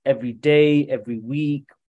measured every day, every week,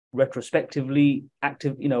 retrospectively,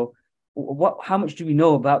 active? How much do we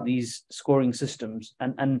know about these scoring systems?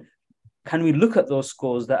 And can we look at those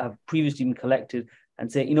scores that have previously been collected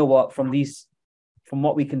and say, from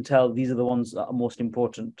what we can tell, these are the ones that are most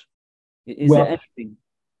important? Is there anything?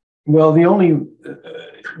 Well, the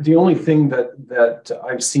only thing that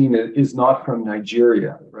I've seen is not from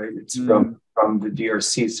Nigeria, right? It's from the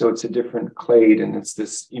DRC, so it's a different clade, and it's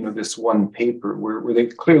this this one paper where they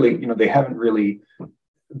clearly they haven't really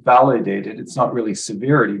validated. It's not really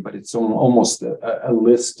severity, but it's almost a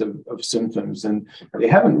list of symptoms, and they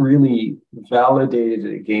haven't really validated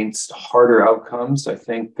it against harder outcomes. I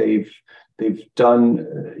think they've done,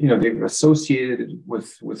 they've associated it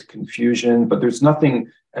with confusion, but there's nothing,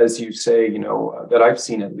 as you say, that I've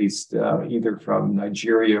seen at least either from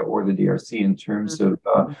Nigeria or the DRC in terms of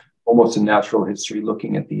almost a natural history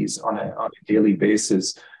looking at these on a daily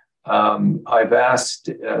basis. I've asked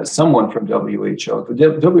someone from WHO.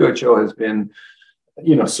 The WHO has been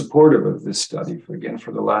supportive of this study for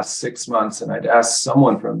the last 6 months, and I'd asked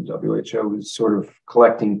someone from WHO who's sort of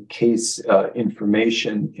collecting case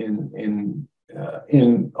information in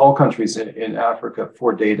all countries in Africa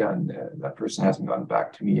for data, and that person hasn't gotten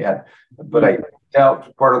back to me yet. But I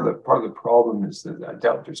doubt part of the problem is that I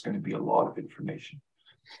doubt there's going to be a lot of information.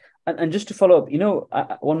 And just to follow up,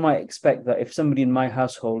 one might expect that if somebody in my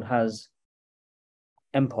household has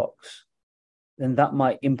Mpox, then that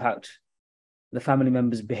might impact the family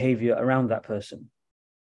member's behavior around that person.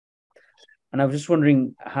 And I was just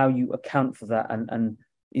wondering how you account for that, and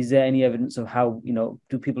is there any evidence of how,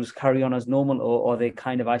 do people just carry on as normal, or are they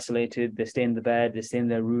kind of isolated, they stay in the bed, they stay in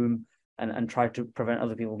their room and try to prevent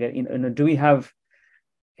other people getting, do we have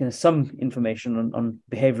some information on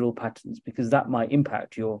behavioral patterns, because that might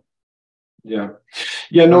impact your... No,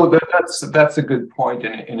 that's a good point,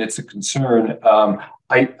 and it's a concern.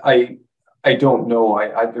 I don't know.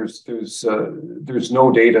 There's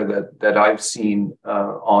no data that I've seen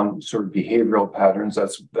on sort of behavioral patterns.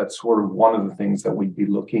 That's sort of one of the things that we'd be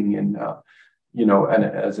looking in, and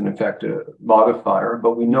as an effective modifier.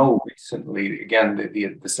 But we know recently, again,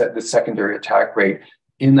 the secondary attack rate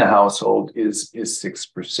in the household is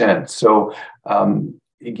 6%. So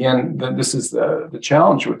again, this is the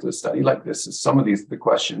challenge with the study like this. Is some of the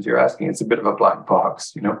questions you're asking, it's a bit of a black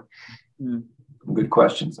box. Good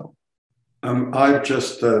questions though. I've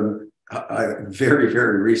just, I very,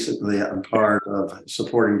 very recently, I'm part of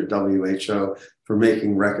supporting the WHO for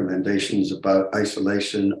making recommendations about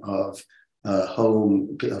isolation of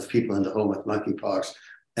people in the home with monkeypox.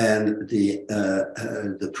 And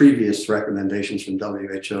the previous recommendations from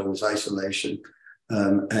WHO was isolation.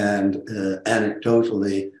 And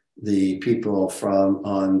anecdotally, the people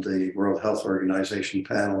on the World Health Organization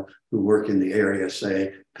panel who work in the area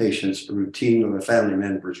say patients routinely, family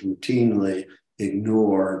members routinely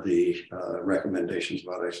ignore the recommendations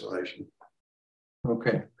about isolation.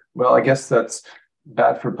 Okay, well, I guess that's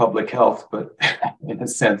bad for public health, but in a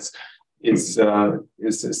sense, is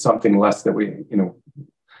something less that we,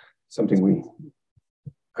 something we,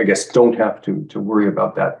 I guess, don't have to worry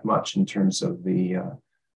about that much in terms of the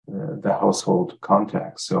household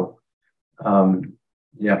contacts. So,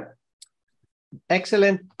 yeah.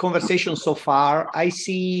 Excellent conversation so far. I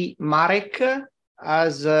see Marek Marek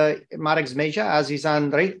Zmeja as his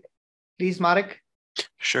hand raised. Please, Marek.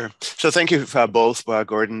 Sure. So thank you both,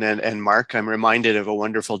 Gordon and Mark. I'm reminded of a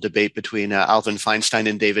wonderful debate between Alvin Feinstein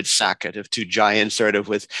and David Sackett, of two giants sort of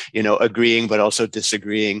with, agreeing but also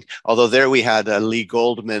disagreeing. Although there we had Lee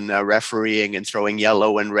Goldman refereeing and throwing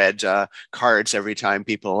yellow and red cards every time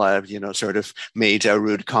people, sort of made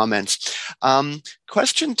rude comments.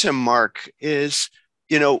 Question to Mark is,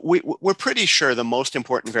 we're pretty sure the most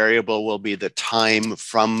important variable will be the time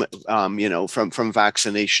from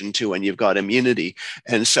vaccination to when you've got immunity.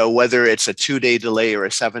 And so whether it's a 2-day delay or a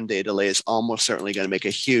 7-day delay is almost certainly going to make a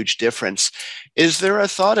huge difference. Is there a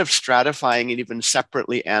thought of stratifying and even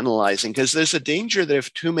separately analyzing? Because there's a danger that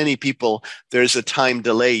if too many people, there's a time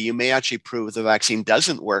delay, you may actually prove the vaccine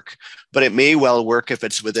doesn't work, but it may well work if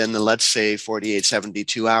it's within, let's say, 48,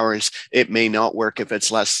 72 hours. It may not work if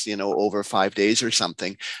it's less, over 5 days or something.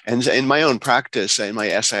 And in my own practice, in my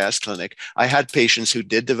SIS clinic, I had patients who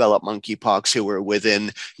did develop monkeypox who were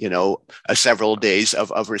within, several days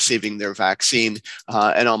of receiving their vaccine.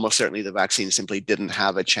 And almost certainly the vaccine simply didn't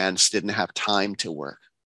have a chance, didn't have time to work.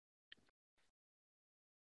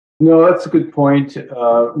 No, that's a good point.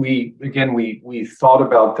 We thought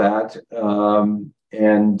about that.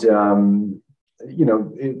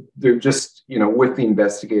 They're just, with the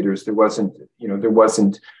investigators, there wasn't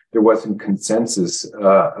consensus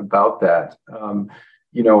about that.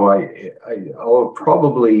 I'll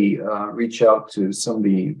probably reach out to some of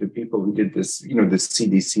the people who did this, this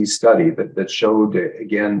CDC study that showed,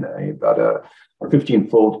 again, about a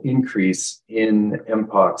 15-fold increase in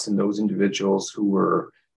Mpox in those individuals who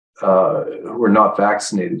were not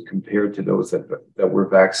vaccinated compared to those that were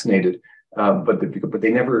vaccinated. But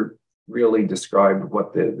they never really described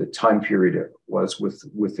what the time period was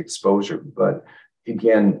with exposure. But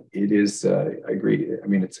again, it is, I agree. I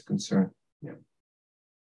mean, it's a concern. Yeah.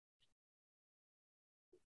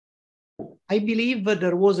 I believe that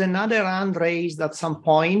there was another hand raised at some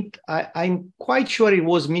point. I'm quite sure it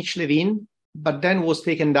was Mitch Levin, but then was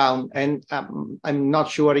taken down. And I'm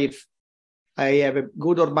not sure if I have a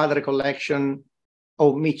good or bad recollection.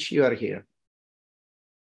 Oh, Mitch, you are here.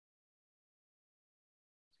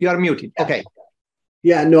 You are muted. Okay.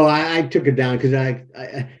 Yeah, no, I took it down because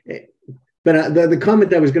but the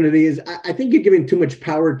comment I was going to do is I think you're giving too much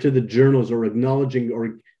power to the journals or acknowledging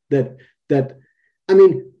or that I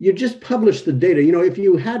mean, you just publish the data. You know, if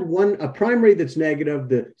you had a primary that's negative,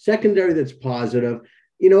 the secondary that's positive,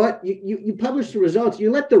 you know what? You publish the results. You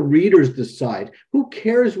let the readers decide. Who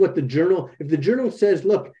cares what the journal? If the journal says,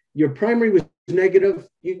 "Look, your primary was negative,"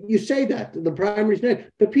 you say that the primary is negative.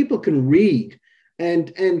 But people can read,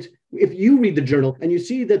 and if you read the journal and you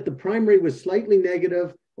see that the primary was slightly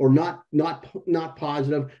negative or not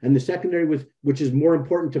positive, and the secondary was, which is more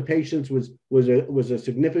important to patients, was a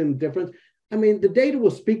significant difference. I mean, the data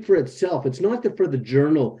will speak for itself. It's not for the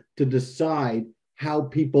journal to decide how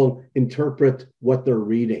people interpret what they're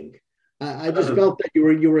reading. I just felt that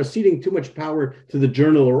you were ceding too much power to the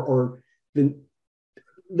journal, or the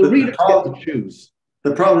readers get to choose.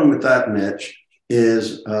 The problem with that, Mitch,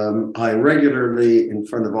 is I regularly, in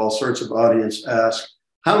front of all sorts of audience, ask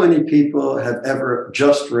how many people have ever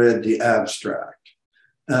just read the abstract,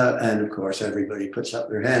 and of course everybody puts up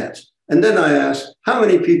their hands. And then I ask, how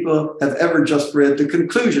many people have ever just read the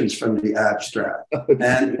conclusions from the abstract?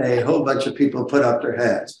 And a whole bunch of people put up their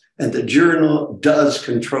hands. And the journal does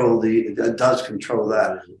control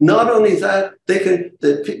that. Not only that,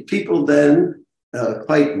 people then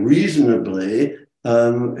quite reasonably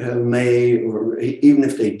may, or even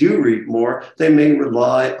if they do read more, they may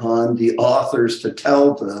rely on the authors to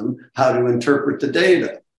tell them how to interpret the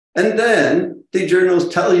data. And then the journals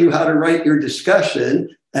tell you how to write your discussion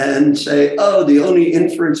and say, oh, the only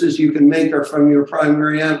inferences you can make are from your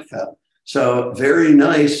primary outcome. So very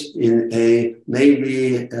nice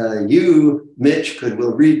maybe you, Mitch,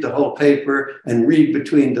 will read the whole paper and read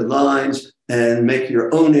between the lines and make your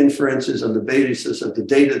own inferences on the basis of the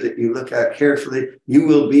data that you look at carefully. You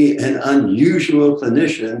will be an unusual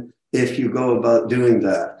clinician if you go about doing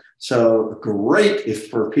that. So great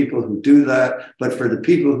for people who do that, but for the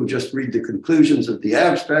people who just read the conclusions of the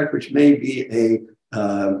abstract, which may be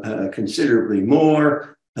considerably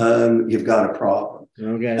more, you've got a problem.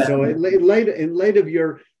 Okay, so in light of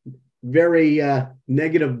your very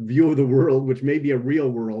negative view of the world, which may be a real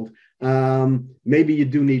world, maybe you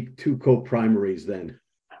do need two co-primaries then.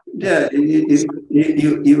 Yeah, you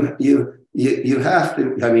have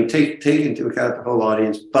to. I mean, take into account the whole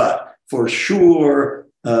audience, but for sure,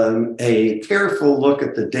 a careful look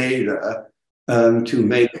at the data to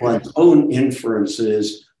make one's own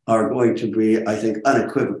inferences are going to be, I think,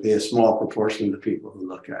 unequivocally a small proportion of the people who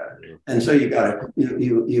look at it. And so you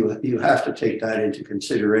have to take that into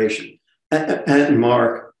consideration. And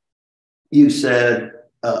Mark, you said,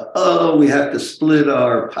 we have to split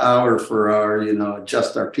our power for our,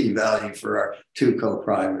 adjust our p-value for our two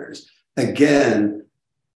co-primaries. Again,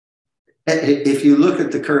 if you look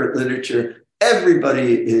at the current literature,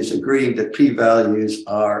 everybody is agreeing that p-values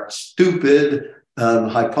are stupid.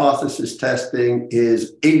 Hypothesis testing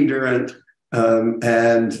is ignorant,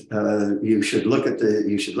 and you should look at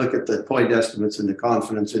the point estimates and the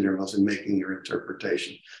confidence intervals in making your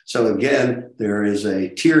interpretation. So again, there is a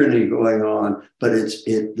tyranny going on, but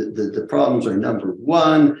the problems are, number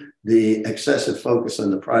one, the excessive focus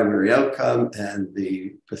on the primary outcome and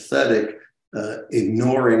the pathetic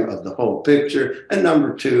ignoring of the whole picture, and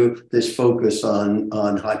number two, this focus on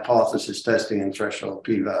hypothesis testing and threshold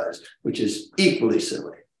p-values, which is equally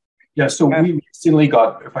silly. Yeah, so we recently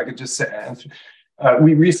got, if I could just answer,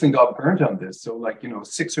 we recently got burnt on this. So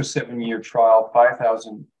 6 or 7 year trial,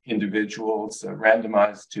 5,000 individuals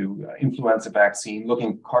randomized to influenza vaccine, looking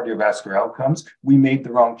at cardiovascular outcomes. We made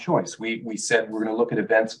the wrong choice. We said we're going to look at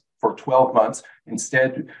events for 12 months.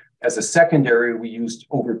 Instead, as a secondary, we used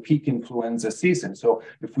over peak influenza season. So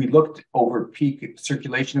if we looked over peak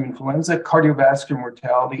circulation of influenza, cardiovascular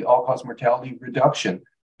mortality, all-cause mortality reduction.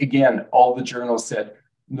 Again, all the journals said,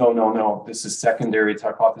 no, this is secondary, it's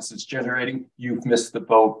hypothesis generating. You've missed the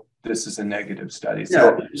boat. This is a negative study.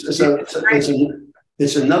 So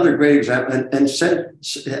it's another great example. And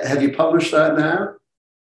have you published that now?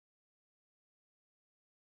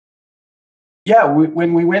 Yeah,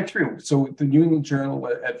 when we went through, so the New England Journal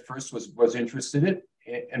at first was interested in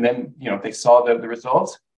it, and then they saw the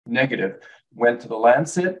results, negative. Went to the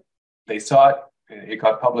Lancet, they saw it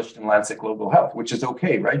got published in Lancet Global Health, which is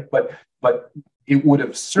okay, right? But it would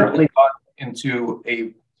have certainly got into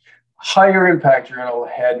a higher impact journal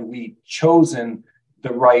had we chosen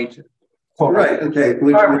the right quote. Right. Okay.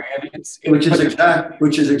 Which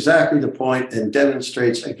is exactly the point, and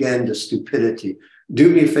demonstrates again the stupidity. Do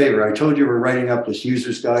me a favor. I told you we're writing up this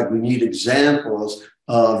user's guide. We need examples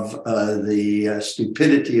of the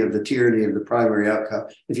stupidity of the tyranny of the primary outcome.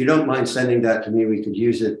 If you don't mind sending that to me, we could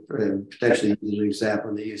use it, potentially use an example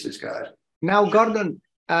in the user's guide. Now, Gordon,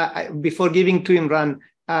 before giving to Imran,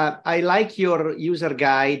 I like your user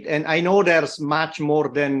guide, and I know there's much more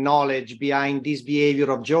than knowledge behind this behavior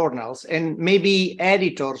of journals, and maybe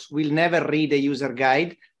editors will never read a user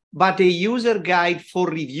guide, but a user guide for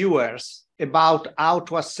reviewers about how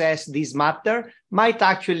to assess this matter might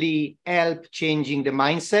actually help changing the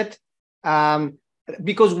mindset.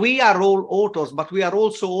 Because we are all authors, but we are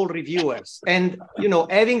also all reviewers. And, you know,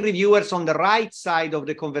 having reviewers on the right side of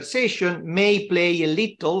the conversation may play a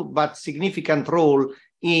little but significant role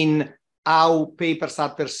in how papers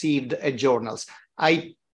are perceived at journals.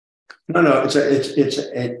 No,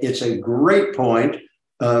 it's a great point,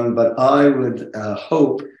 but I would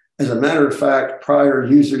hope, as a matter of fact, prior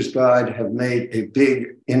users guide have made a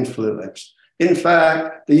big influence. In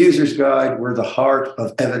fact, the user's guide were the heart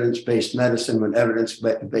of evidence-based medicine when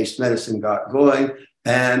evidence-based medicine got going,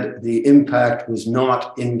 and the impact was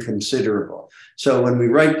not inconsiderable. So when we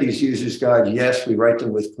write these user's guides, yes, we write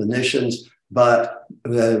them with clinicians, but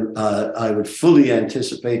I would fully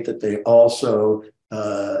anticipate that they also,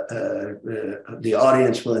 the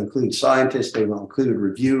audience will include scientists, they will include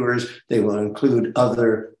reviewers, they will include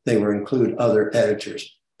other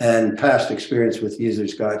editors. And past experience with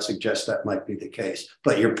users guide suggests that might be the case.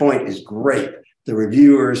 But your point is great. The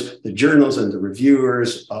reviewers, the journals and the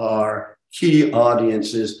reviewers are key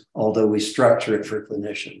audiences, although we structure it for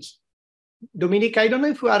clinicians. Dominic, I don't know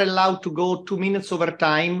if we are allowed to go 2 minutes over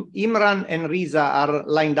time. Imran and Riza are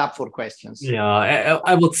lined up for questions. Yeah,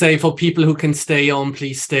 I would say for people who can stay on,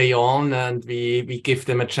 please stay on, and we give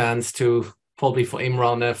them a chance to, probably for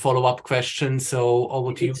Imran, a follow-up question. So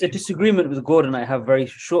over to you. It's a disagreement with Gordon. I have very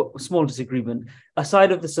small disagreement.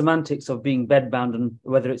 Aside of the semantics of being bedbound and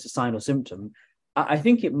whether it's a sign or symptom, I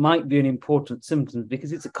think it might be an important symptom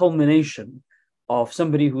because it's a culmination of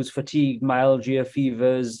somebody who's fatigued, myalgia,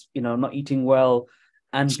 fevers, not eating well,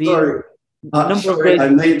 and being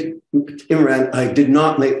Imran, I did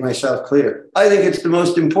not make myself clear. I think it's the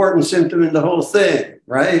most important symptom in the whole thing,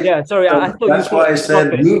 right? Yeah, sorry. So I thought that's why I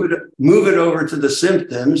said move it over to the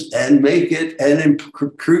symptoms and make it an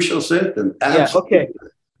crucial symptom. Absolutely. Yeah, okay.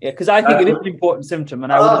 Yeah, because I think it is an important symptom,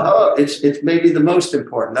 and it's maybe the most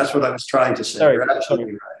important. That's what I was trying to say. Sorry, You're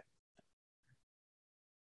absolutely right.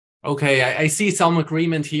 Okay, I see some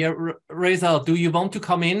agreement here. Reza, do you want to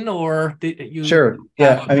come in, or did you? Sure.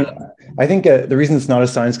 Yeah. I mean, I think the reason it's not a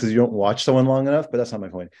science because you don't watch someone long enough, but that's not my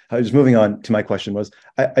point. I was moving on to my question was,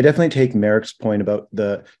 I definitely take Merrick's point about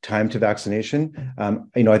the time to vaccination. I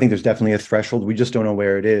think there's definitely a threshold. We just don't know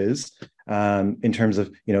where it is in terms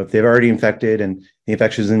of, if they've already infected and the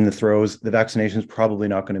infection is in the throes, the vaccination is probably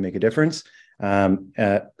not going to make a difference.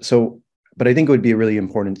 But I think it would be a really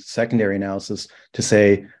important secondary analysis to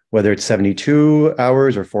say, whether it's 72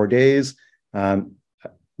 hours or 4 days. But,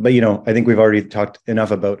 I think we've already talked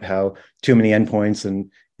enough about how too many endpoints,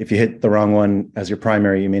 and if you hit the wrong one as your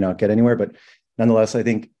primary, you may not get anywhere. But nonetheless, I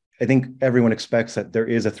think everyone expects that there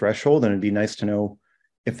is a threshold, and it'd be nice to know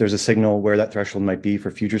if there's a signal where that threshold might be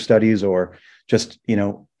for future studies, or just,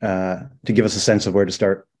 to give us a sense of where to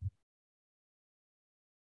start.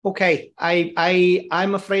 Okay,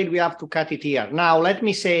 I'm afraid we have to cut it here. Now, let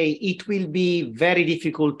me say it will be very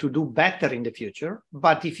difficult to do better in the future.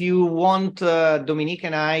 But if you want Dominique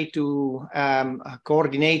and I to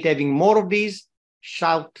coordinate having more of these,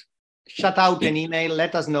 shout out an email,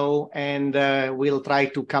 let us know, and we'll try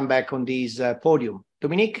to come back on this podium.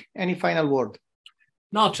 Dominique, any final word?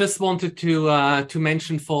 No, just wanted to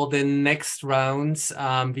mention for the next rounds,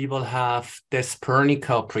 we will have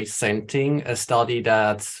Despernica presenting a study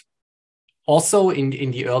that's also in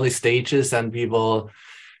the early stages, and we will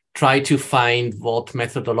try to find what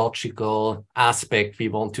methodological aspect we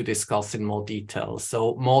want to discuss in more detail.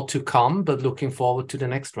 So more to come, but looking forward to the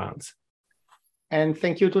next rounds. And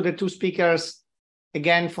thank you to the two speakers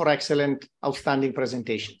again for excellent, outstanding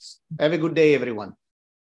presentations. Have a good day, everyone.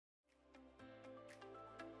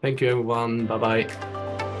 Thank you, everyone. Bye-bye.